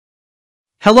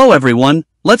Hello everyone,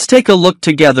 let's take a look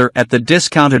together at the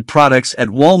discounted products at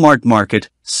Walmart Market.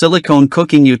 Silicone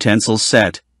cooking utensils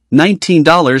set,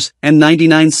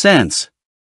 $19.99.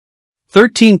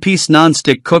 13-piece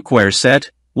non-stick cookware set,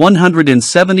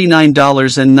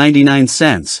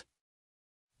 $179.99.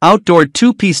 Outdoor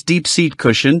 2-piece deep seat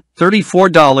cushion,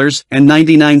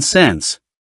 $34.99.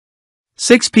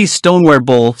 6-piece stoneware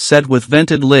bowl set with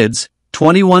vented lids,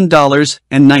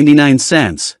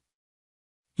 $21.99.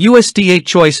 USDA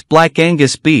Choice Black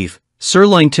Angus Beef,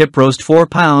 Sirloin Tip Roast 4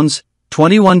 pounds,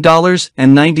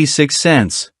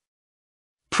 $21.96.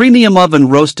 Premium Oven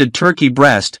Roasted Turkey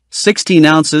Breast, 16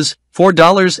 ounces,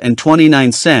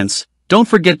 $4.29. Don't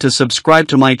forget to subscribe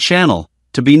to my channel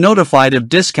to be notified of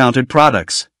discounted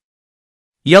products.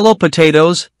 Yellow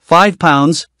Potatoes, 5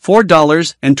 pounds,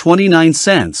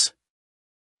 $4.29.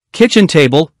 Kitchen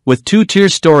Table, with 2-tier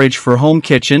storage for home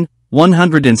kitchen,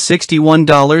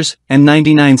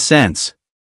 $161.99.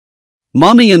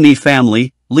 Mommy and Me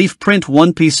Family, Leaf Print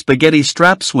 1-piece Spaghetti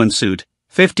Strap Swimsuit,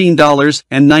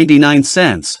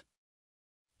 $15.99.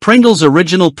 Pringles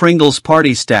Original Pringles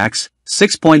Party Stacks,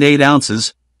 6.8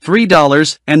 ounces,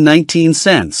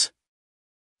 $3.19.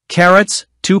 Carrots,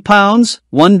 2 pounds,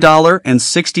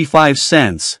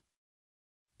 $1.65.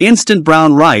 Instant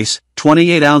Brown Rice,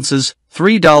 28 ounces,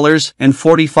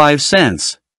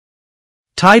 $3.45.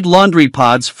 Tide Laundry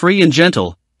Pods Free and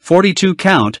Gentle, 42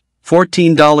 count,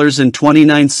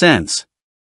 $14.29.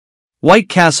 White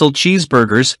Castle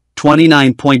Cheeseburgers,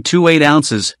 29.28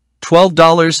 ounces,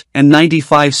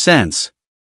 $12.95.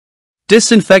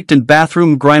 Disinfectant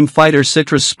Bathroom Grime Fighter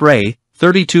Citrus Spray,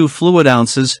 32 fluid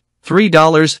ounces,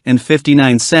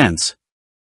 $3.59.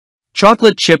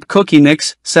 Chocolate Chip Cookie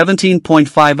Mix,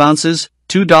 17.5 ounces,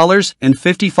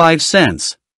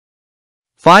 $2.55.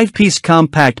 5-piece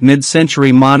compact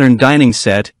mid-century modern dining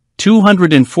set,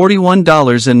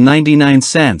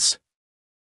 $241.99.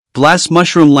 Glass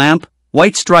mushroom lamp,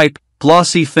 white stripe,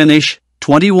 glossy finish,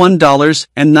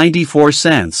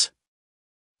 $21.94.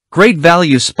 Great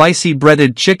value spicy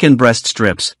breaded chicken breast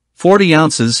strips, 40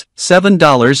 ounces,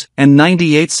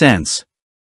 $7.98.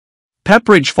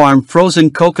 Pepperidge Farm frozen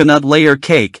coconut layer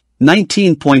cake,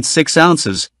 19.6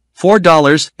 ounces,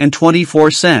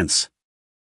 $4.24.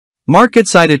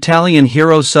 Marketside Italian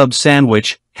Hero Sub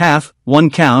Sandwich, half,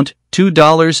 1 count,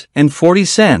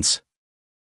 $2.40.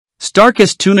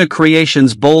 Starkist Tuna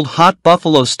Creations Bold Hot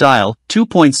Buffalo Style,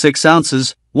 2.6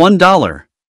 ounces, $1.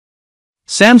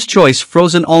 Sam's Choice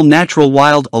Frozen All-Natural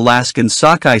Wild Alaskan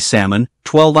Sockeye Salmon,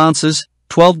 12 ounces,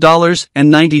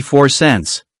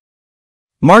 $12.94.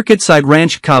 Marketside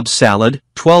Ranch Cobb Salad,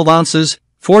 12 ounces,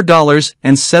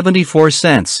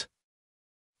 $4.74.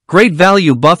 Great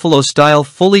Value Buffalo Style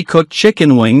Fully Cooked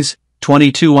Chicken Wings,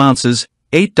 22 ounces,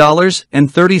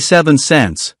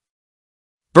 $8.37.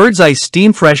 Bird's Eye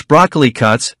Steam Fresh Broccoli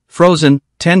Cuts, Frozen,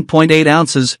 10.8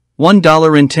 ounces,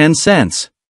 $1.10.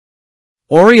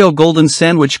 Oreo Golden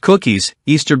Sandwich Cookies,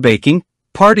 Easter Baking,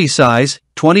 Party Size,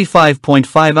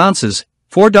 25.5 ounces,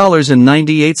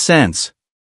 $4.98.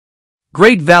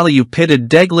 Great Value Pitted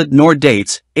Deglet Nor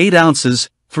Dates, 8 ounces,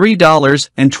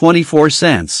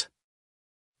 $3.24.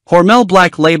 Hormel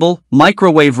Black Label,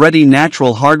 Microwave-Ready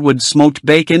Natural Hardwood Smoked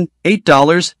Bacon,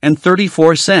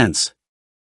 $8.34.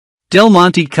 Del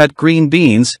Monte Cut Green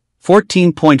Beans,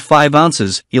 14.5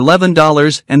 ounces,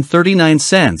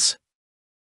 $11.39.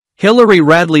 Hillary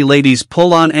Radley Ladies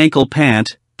Pull-On Ankle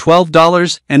Pant,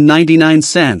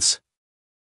 $12.99.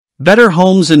 Better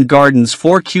Homes and Gardens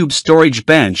 4-cube Storage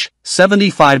Bench,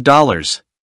 $75.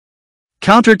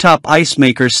 Countertop Ice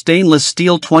Maker Stainless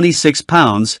Steel 26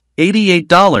 pounds,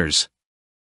 $88.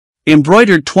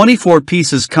 Embroidered 24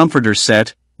 pieces Comforter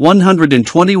Set,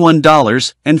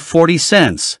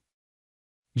 $121.40.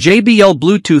 JBL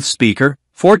Bluetooth Speaker,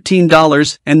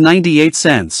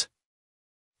 $14.98.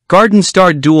 Garden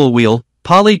Star Dual Wheel,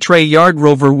 Poly Tray Yard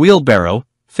Rover Wheelbarrow,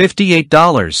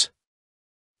 $58.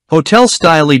 Hotel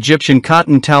Style Egyptian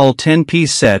Cotton Towel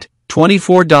 10-piece set,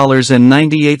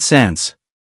 $24.98.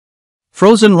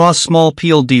 Frozen Raw Small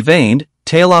Peel Deveined,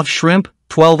 Tail-Off Shrimp,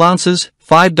 12 ounces,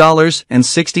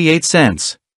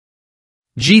 $5.68.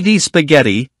 GD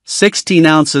Spaghetti, 16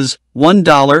 ounces,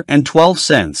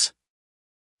 $1.12.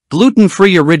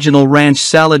 Gluten-free Original Ranch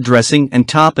Salad Dressing and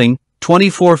Topping,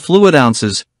 24 fluid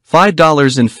ounces,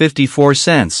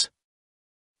 $5.54.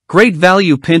 Great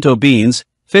Value Pinto Beans,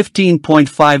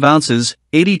 15.5 ounces,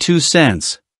 82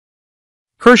 cents.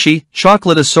 Hershey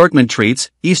Chocolate Assortment Treats,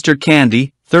 Easter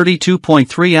Candy,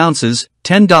 32.3 ounces,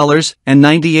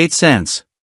 $10.98.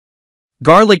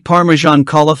 Garlic Parmesan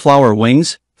Cauliflower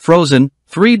Wings, frozen,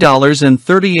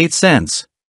 $3.38.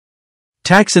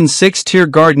 Taxon 6-tier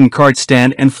garden cart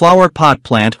stand and flower pot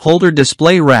plant holder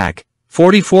display rack,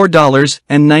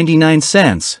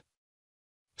 $44.99.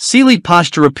 Sealy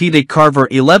Posturepedic Carver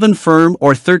 11 firm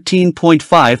or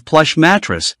 13.5 plush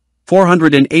mattress,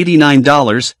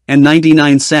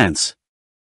 $489.99.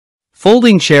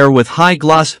 Folding chair with high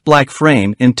gloss black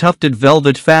frame in tufted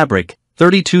velvet fabric,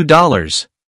 $32.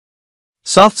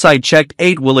 Softside checked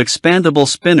 8-wheel expandable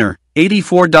spinner,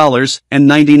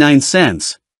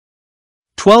 $84.99.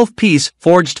 12-piece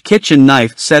forged kitchen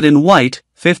knife set in white,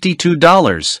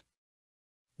 $52.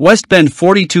 West Bend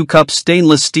 42-cup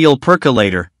stainless steel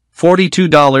percolator,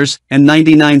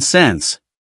 $42.99.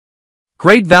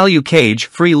 Great value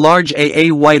cage-free large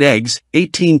AA white eggs,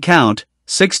 18 count,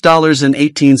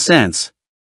 $6.18.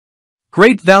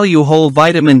 Great value whole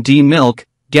vitamin D milk,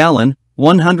 gallon,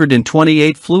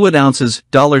 128 fluid ounces,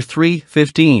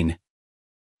 $3.15.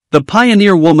 The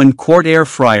Pioneer Woman quart air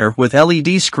fryer with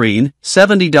LED screen,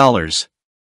 $70.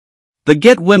 The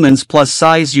Get Women's plus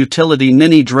size utility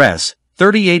mini dress,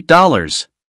 $38.